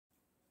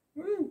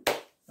Woo.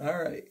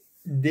 All right.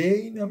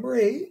 Day number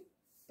 8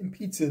 and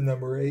pizza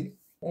number 8.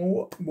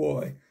 Oh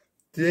boy.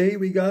 Today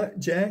we got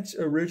Jack's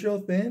Original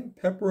Thin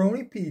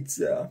Pepperoni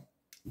Pizza.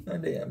 Oh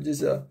damn,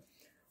 just a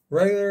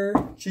regular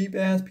cheap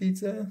ass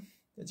pizza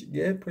that you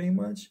get pretty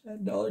much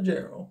at Dollar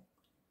General.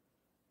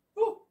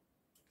 Oh.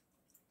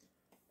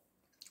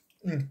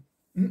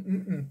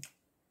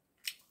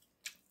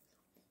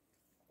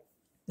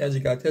 As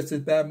you got to test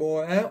this bad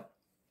boy out.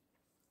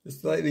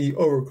 Just slightly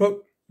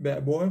overcooked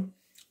bad boy.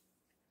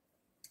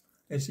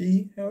 And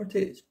see how it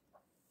tastes.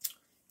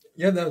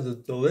 Yeah, that was a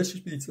delicious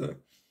pizza.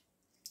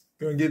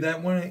 Gonna give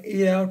that one an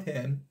 8 out of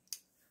 10.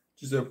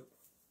 Just a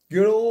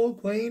good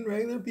old plain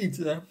regular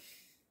pizza.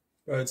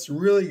 But it's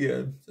really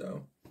good.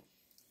 So,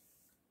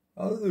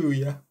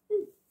 hallelujah.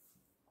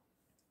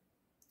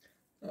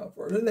 Now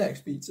for the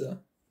next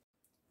pizza.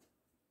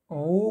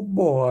 Oh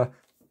boy.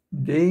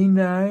 Day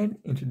 9.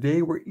 And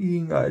today we're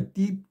eating a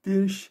deep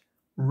dish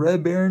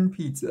Red Baron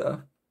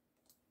pizza.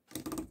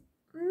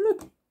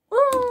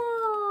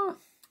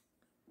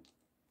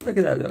 Look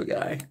at that little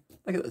guy.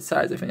 Look at the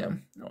size of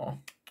him. Oh.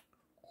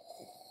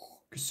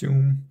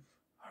 Consume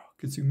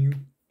you.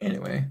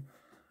 Anyway.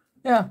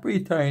 Yeah,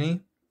 pretty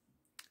tiny.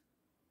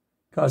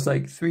 Costs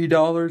like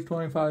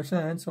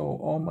 $3.25. So,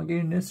 oh my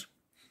goodness.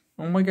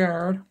 Oh my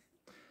god.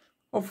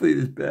 Hopefully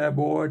this bad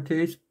boy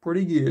tastes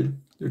pretty good.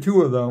 There are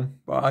 2 of them,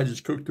 but I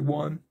just cooked the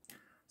one.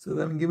 So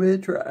let me give it a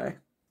try.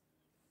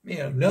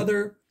 Man,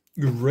 another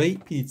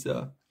great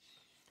pizza.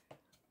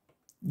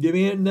 Give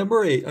me a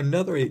number 8.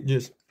 Another 8.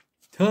 Just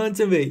tons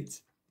of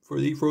 8s for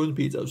the frozen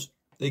pizzas.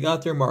 They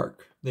got their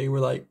mark. They were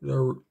like,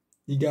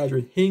 you guys were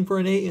hitting for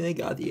an 8 and they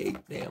got the 8.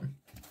 Damn.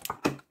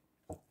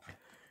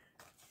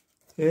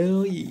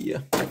 Hell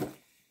yeah.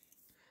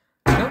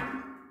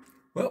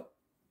 Well,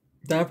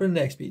 time for the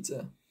next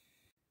pizza.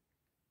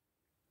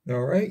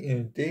 Alright,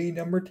 and day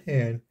number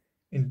 10.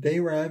 And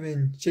today we're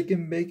having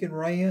chicken bacon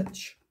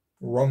ranch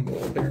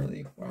rumble,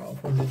 apparently. Wow,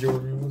 from the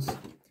Jordans.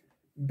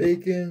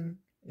 Bacon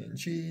and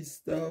cheese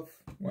stuff.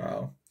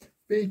 Wow.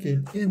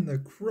 Bacon in the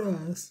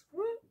crust.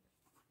 What?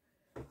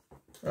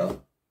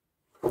 Well,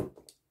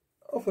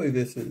 hopefully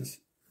this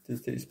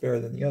tastes better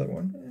than the other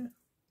one.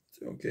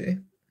 It's okay.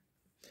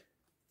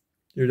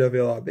 There's definitely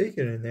a lot of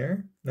bacon in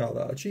there. Not a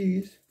lot of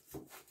cheese.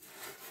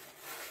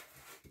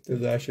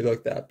 Doesn't actually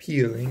look that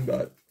appealing,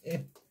 but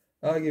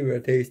I'll give it a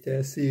taste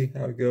test, see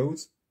how it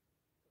goes.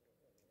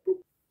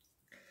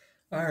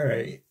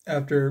 Alright,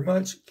 after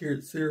much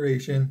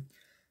consideration,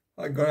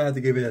 I'm gonna have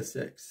to give it a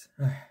 6.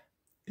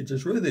 It's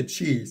just really the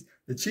cheese.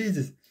 The cheese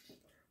is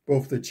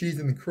both the cheese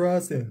in the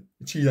crust and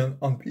the cheese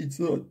on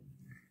pizza.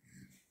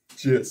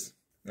 Just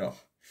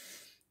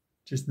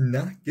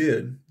not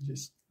good.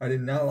 I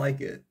did not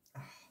like it.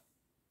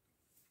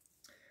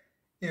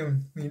 You know,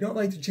 when you don't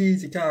like the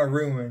cheese, it kind of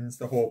ruins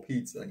the whole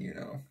pizza, you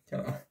know.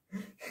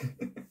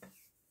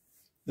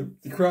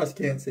 The crust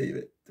can't save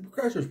it. The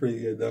crust was pretty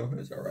good, though. It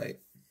was alright.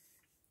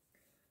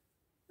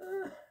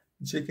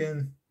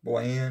 Chicken,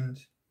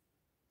 bland.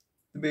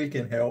 The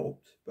bacon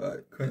helped,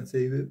 but couldn't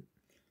save it.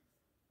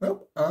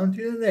 Well, on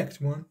to the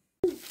next one.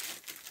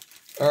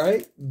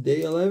 Alright,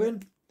 day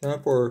 11.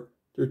 Time for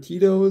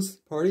Tortitos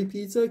Party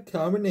Pizza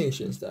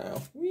Combination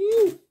Style.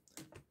 Woo!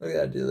 Look at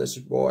that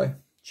delicious boy.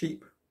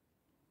 Cheap.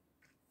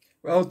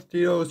 Well,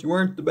 Tortitos, you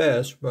weren't the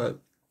best,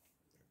 but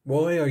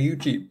boy, are you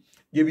cheap.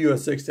 Give you a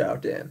 6 out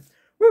of 10.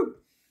 Woo!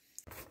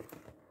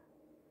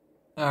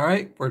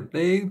 Alright, for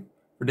day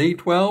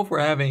 12, we're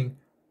having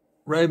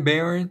Red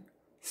Baron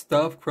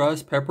Stuffed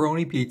Crust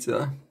Pepperoni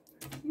Pizza.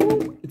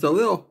 Woo! It's a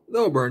little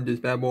burned, this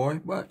bad boy,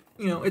 but,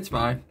 you know, it's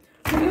fine.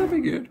 It'll be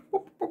good.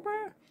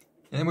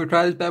 And then we'll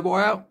try this bad boy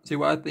out, see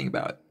what I think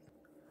about it.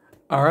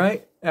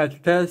 Alright, after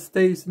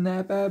tasting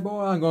that bad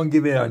boy, I'm going to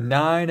give it a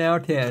 9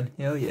 out of 10.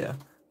 Hell yeah.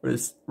 For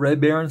this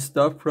Red Baron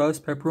Stuffed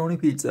Crust Pepperoni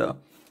Pizza.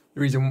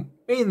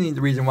 Mainly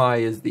the reason why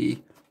is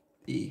the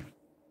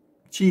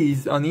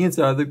cheese on the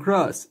inside of the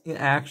crust. It's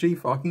actually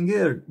fucking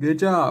good. Good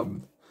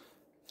job.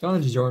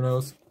 John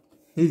DiGiorno's.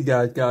 These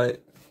guys got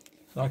it.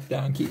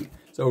 Lockdown key.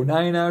 So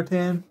 9 out of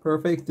 10.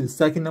 Perfect. The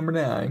second number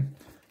 9.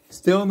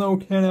 Still no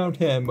 10 out of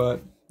 10,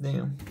 but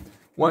damn.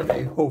 One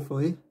day,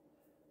 hopefully.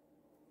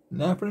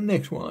 Now for the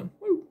next one.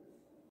 Woo.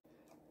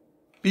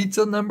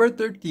 Pizza number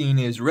 13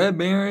 is Red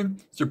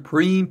Baron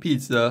Supreme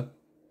Pizza.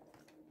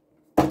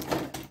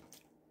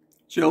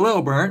 It's a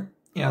little burnt.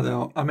 Yeah,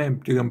 though, I'm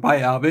going to take a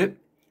bite out of it.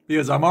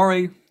 Because I'm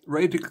already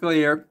ready to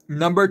clear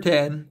number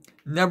 10.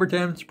 Number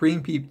 10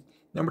 Supreme Pizza.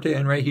 Number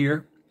 10 right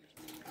here.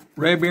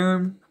 Red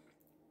Baron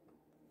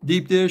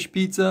Deep Dish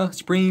Pizza.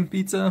 Supreme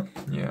Pizza.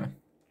 Yeah.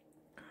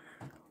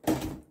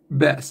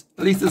 Best.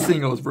 At least the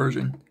singles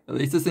version. At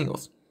least the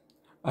singles.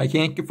 I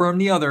can't confirm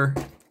the other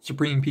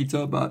Supreme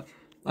Pizza, but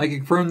I can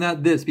confirm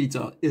that this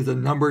pizza is a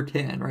number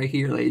 10 right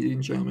here, ladies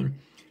and gentlemen.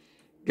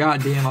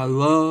 God damn, I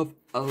love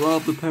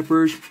the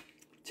peppers.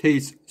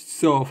 Tastes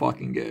so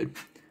fucking good.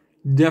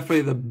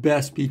 Definitely the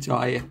best pizza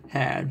I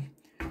had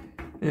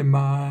in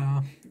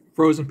my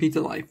frozen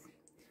pizza life.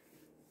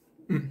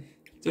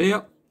 So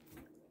yeah,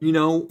 you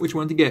know which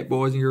one to get,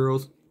 boys and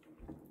girls.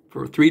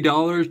 for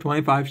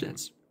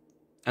 $3.25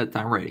 at the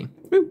time rating.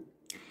 Woo.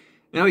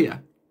 Oh yeah.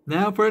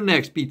 Now for the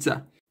next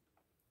pizza.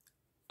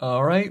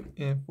 Alright,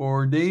 and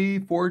for day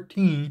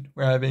 14,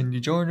 we're having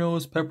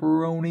DiGiorno's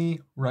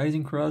Pepperoni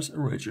Rising Crust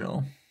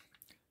Original.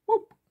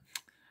 Whoop.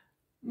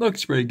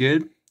 Looks pretty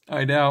good.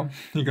 I doubt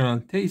you're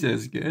gonna taste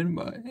as good,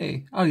 but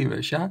hey, I'll give it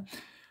a shot.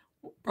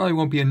 Probably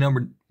won't be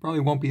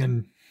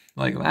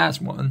like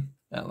last one,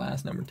 that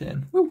last number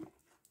 10. Woo.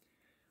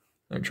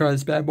 Gonna try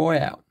this bad boy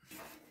out.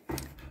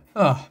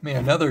 Oh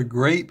man, another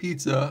great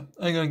pizza.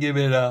 I'm gonna give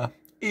it a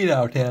 8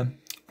 out of 10.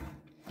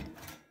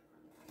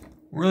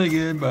 Really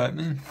good, but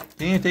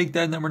can't take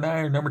that number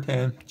 9 or number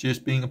 10,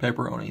 just being a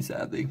pepperoni,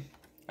 sadly.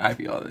 I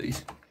feel at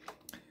least.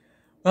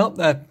 Well,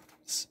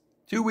 that's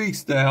 2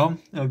 weeks now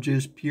of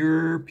just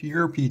pure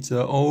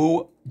pizza.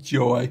 Oh,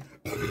 joy.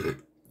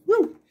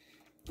 Woo!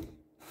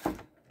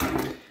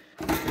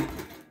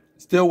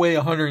 Still weigh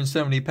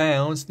 170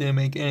 pounds. Didn't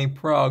make any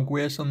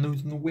progress on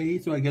losing the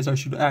weight, so I guess I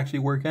should actually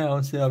work out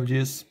instead of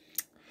just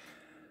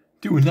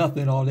doing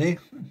nothing all day.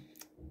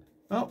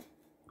 Well,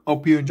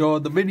 hope you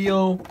enjoyed the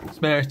video.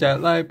 Smash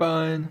that like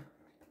button.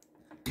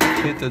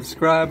 Hit the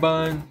subscribe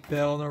button.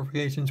 Bell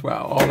notifications.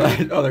 Wow, all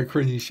that other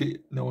crazy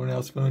shit no one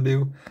else is going to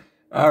do.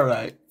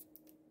 Alright.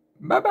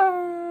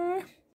 Bye-bye.